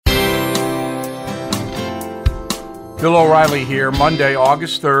Bill O'Reilly here, Monday,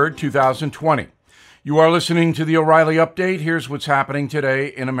 August 3rd, 2020. You are listening to the O'Reilly Update. Here's what's happening today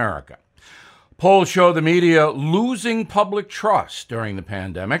in America. Polls show the media losing public trust during the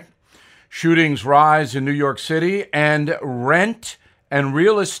pandemic. Shootings rise in New York City, and rent and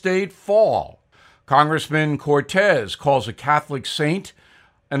real estate fall. Congressman Cortez calls a Catholic saint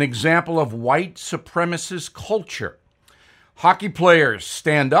an example of white supremacist culture. Hockey players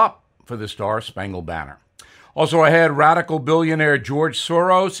stand up for the Star-Spangled Banner. Also ahead, radical billionaire George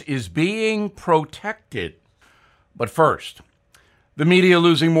Soros is being protected. But first, the media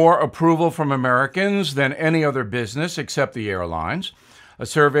losing more approval from Americans than any other business except the airlines. A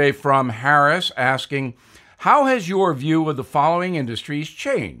survey from Harris asking, how has your view of the following industries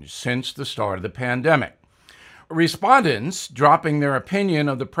changed since the start of the pandemic? Respondents dropping their opinion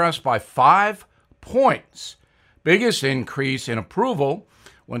of the press by 5 points. Biggest increase in approval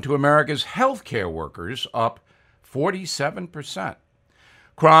went to America's healthcare workers, up 47%.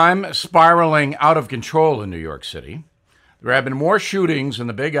 Crime spiraling out of control in New York City. There have been more shootings in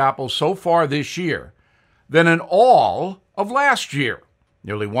the Big Apple so far this year than in all of last year.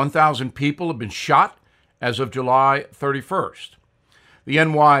 Nearly 1,000 people have been shot as of July 31st. The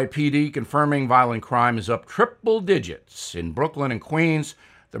NYPD confirming violent crime is up triple digits. In Brooklyn and Queens,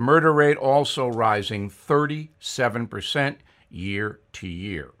 the murder rate also rising 37% year to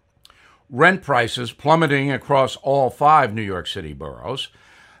year. Rent prices plummeting across all 5 New York City boroughs.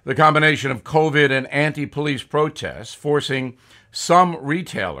 The combination of COVID and anti-police protests forcing some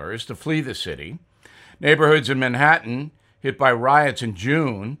retailers to flee the city. Neighborhoods in Manhattan hit by riots in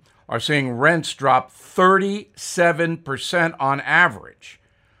June are seeing rents drop 37% on average.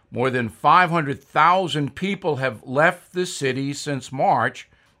 More than 500,000 people have left the city since March,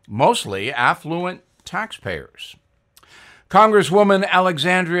 mostly affluent taxpayers. Congresswoman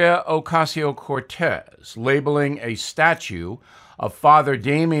Alexandria Ocasio-Cortez labeling a statue of Father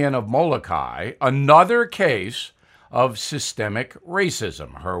Damien of Molokai another case of systemic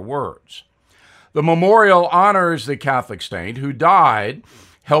racism, her words. The memorial honors the Catholic saint who died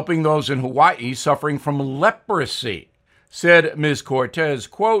helping those in Hawaii suffering from leprosy. Said Ms. Cortez,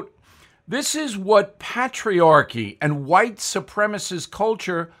 quote, "This is what patriarchy and white supremacist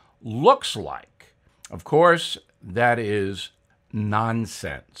culture looks like." Of course, that is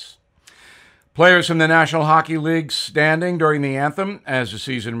nonsense. Players from the National Hockey League standing during the anthem as the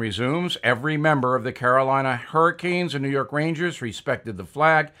season resumes. Every member of the Carolina Hurricanes and New York Rangers respected the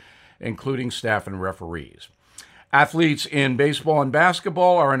flag, including staff and referees. Athletes in baseball and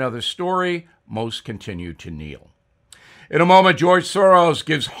basketball are another story. Most continue to kneel. In a moment, George Soros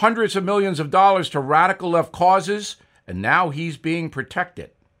gives hundreds of millions of dollars to radical left causes, and now he's being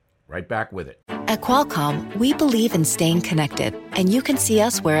protected. Right back with it. At Qualcomm, we believe in staying connected, and you can see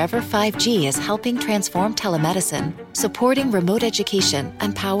us wherever 5G is helping transform telemedicine, supporting remote education,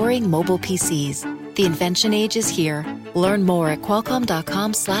 and powering mobile PCs. The invention age is here. Learn more at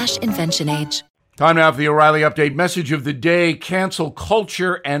qualcomm.com/inventionage. Time now for the O'Reilly Update message of the day: cancel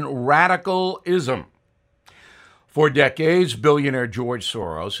culture and radicalism. For decades, billionaire George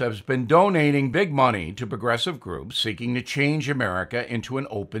Soros has been donating big money to progressive groups seeking to change America into an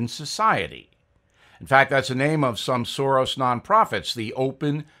open society. In fact, that's the name of some Soros nonprofits, the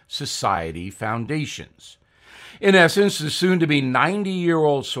Open Society Foundations. In essence, the soon-to-be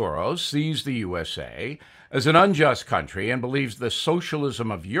 90-year-old Soros sees the USA as an unjust country and believes the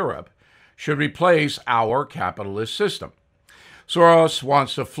socialism of Europe should replace our capitalist system. Soros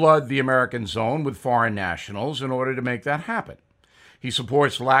wants to flood the American zone with foreign nationals in order to make that happen. He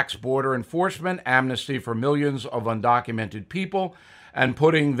supports lax border enforcement, amnesty for millions of undocumented people, and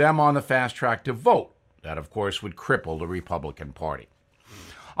putting them on the fast track to vote. That, of course, would cripple the Republican Party.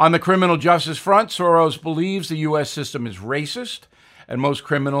 On the criminal justice front, Soros believes the U.S. system is racist and most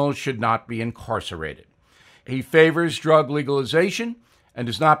criminals should not be incarcerated. He favors drug legalization and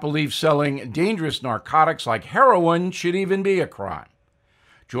does not believe selling dangerous narcotics like heroin should even be a crime.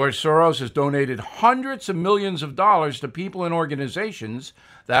 George Soros has donated hundreds of millions of dollars to people and organizations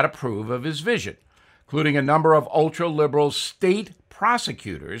that approve of his vision, including a number of ultra-liberal state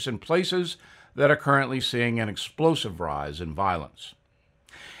prosecutors in places that are currently seeing an explosive rise in violence.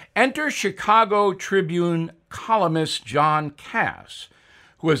 Enter Chicago Tribune columnist John Cass,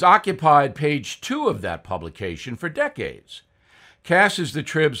 who has occupied page 2 of that publication for decades. Cass is the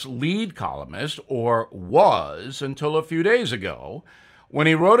Trib's lead columnist, or was until a few days ago, when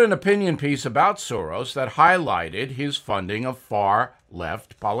he wrote an opinion piece about Soros that highlighted his funding of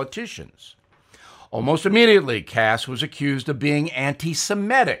far-left politicians. Almost immediately, Cass was accused of being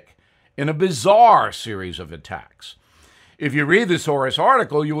anti-Semitic in a bizarre series of attacks. If you read the Soros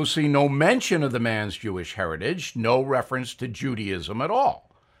article, you will see no mention of the man's Jewish heritage, no reference to Judaism at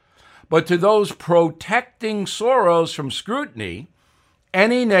all. But to those protecting Soros from scrutiny,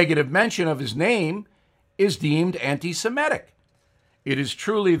 any negative mention of his name is deemed anti-Semitic. It is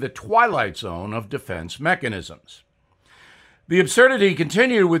truly the twilight zone of defense mechanisms. The absurdity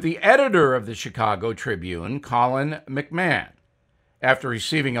continued with the editor of the Chicago Tribune, Colin McMahon. After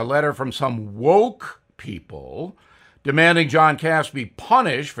receiving a letter from some woke people demanding John Cass be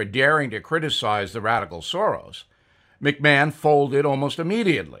punished for daring to criticize the radical Soros, McMahon folded almost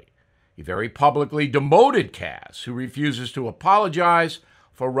immediately. He very publicly demoted Cass, who refuses to apologize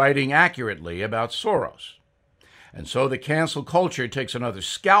for writing accurately about Soros. And so the cancel culture takes another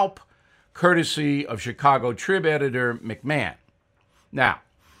scalp, courtesy of Chicago Trib editor McMahon. Now,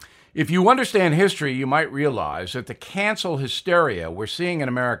 if you understand history, you might realize that the cancel hysteria we're seeing in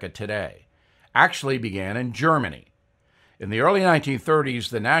America today actually began in Germany. In the early 1930s,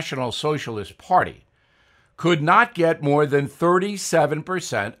 the National Socialist Party could not get more than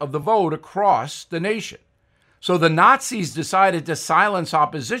 37% of the vote across the nation. So the Nazis decided to silence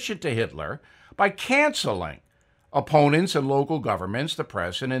opposition to Hitler by canceling opponents in local governments, the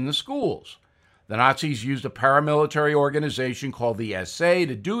press, and in the schools. The Nazis used a paramilitary organization called the SA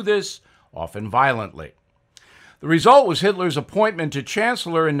to do this, often violently. The result was Hitler's appointment to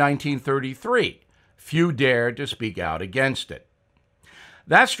chancellor in 1933. Few dared to speak out against it.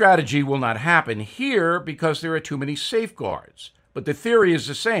 That strategy will not happen here because there are too many safeguards. But the theory is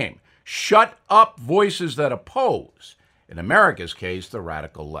the same. Shut up voices that oppose. In America's case, the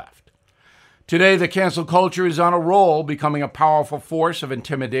radical left. Today, the cancel culture is on a roll, becoming a powerful force of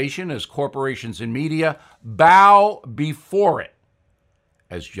intimidation as corporations and media bow before it,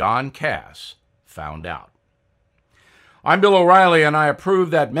 as John Cass found out. I'm Bill O'Reilly, and I approve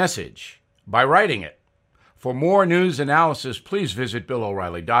that message by writing it. For more news analysis, please visit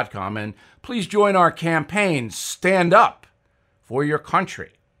BillO'Reilly.com, and please join our campaign, Stand Up for Your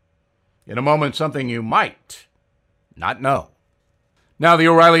Country. In a moment, something you might not know. Now, the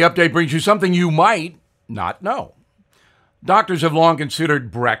O'Reilly Update brings you something you might not know. Doctors have long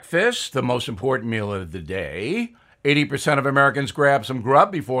considered breakfast the most important meal of the day. 80% of Americans grab some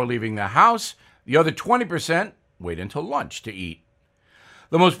grub before leaving the house. The other 20% wait until lunch to eat.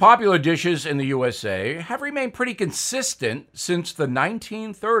 The most popular dishes in the USA have remained pretty consistent since the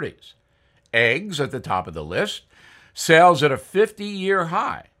 1930s. Eggs at the top of the list, sales at a 50-year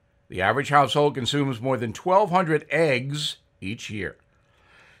high. The average household consumes more than 1,200 eggs each year.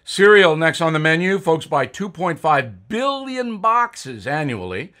 Cereal next on the menu. Folks buy 2.5 billion boxes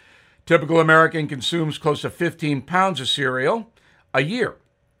annually. Typical American consumes close to 15 pounds of cereal a year.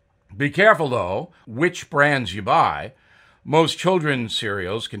 Be careful, though, which brands you buy. Most children's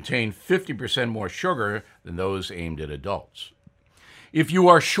cereals contain 50% more sugar than those aimed at adults. If you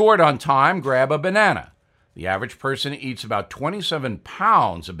are short on time, grab a banana. The average person eats about 27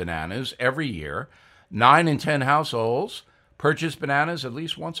 pounds of bananas every year. 9 in 10 households purchase bananas at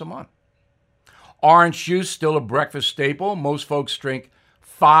least once a month. Orange juice, still a breakfast staple. Most folks drink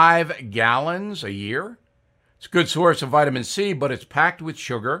 5 gallons a year. It's a good source of vitamin C, but it's packed with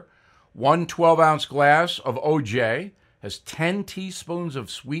sugar. One 12-ounce glass of OJ has 10 teaspoons of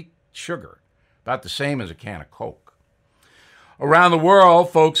sweet sugar, about the same as a can of Coke. Around the world,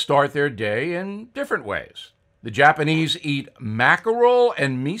 folks start their day in different ways. The Japanese eat mackerel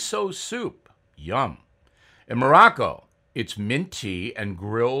and miso soup. Yum. In Morocco, it's mint tea and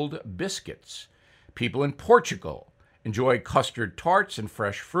grilled biscuits. People in Portugal enjoy custard tarts and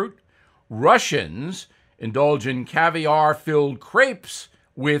fresh fruit. Russians indulge in caviar-filled crepes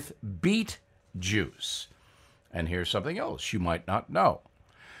with beet juice. And here's something else you might not know.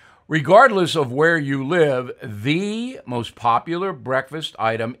 Regardless of where you live, the most popular breakfast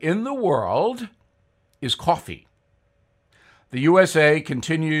item in the world is coffee. The USA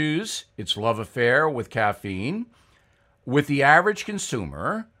continues its love affair with caffeine, with the average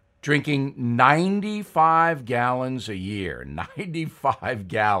consumer drinking 95 gallons a year. 95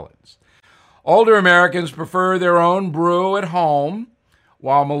 gallons. Older Americans prefer their own brew at home,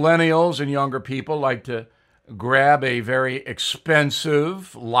 while millennials and younger people like to grab a very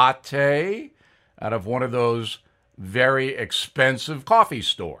expensive latte out of one of those very expensive coffee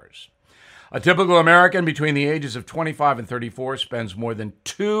stores. A typical American between the ages of 25 and 34 spends more than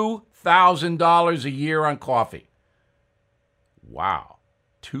 $2,000 a year on coffee. Wow,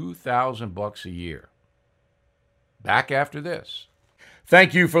 $2,000 a year. Back after this.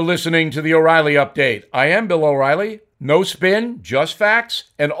 Thank you for listening to the O'Reilly Update. I am Bill O'Reilly. No spin, just facts,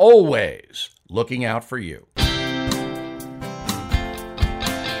 and always looking out for you.